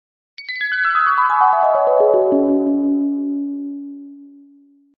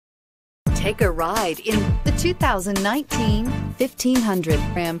Take a ride in the 2019 1500.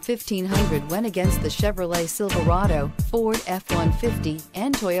 Ram 1500 went against the Chevrolet Silverado, Ford F-150,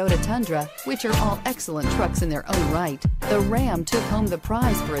 and Toyota Tundra, which are all excellent trucks in their own right. The Ram took home the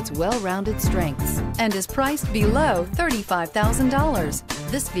prize for its well-rounded strengths and is priced below $35,000.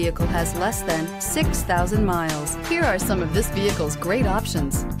 This vehicle has less than 6,000 miles. Here are some of this vehicle's great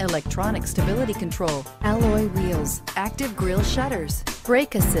options: electronic stability control, alloy wheels, active grille shutters,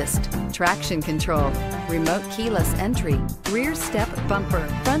 brake assist, traction control, remote keyless entry, rear step bumper,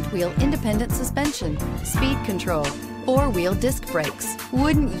 front wheel independent suspension, speed control, four-wheel disc brakes.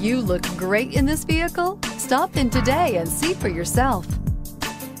 Wouldn't you look great in this vehicle? Stop in today and see for yourself.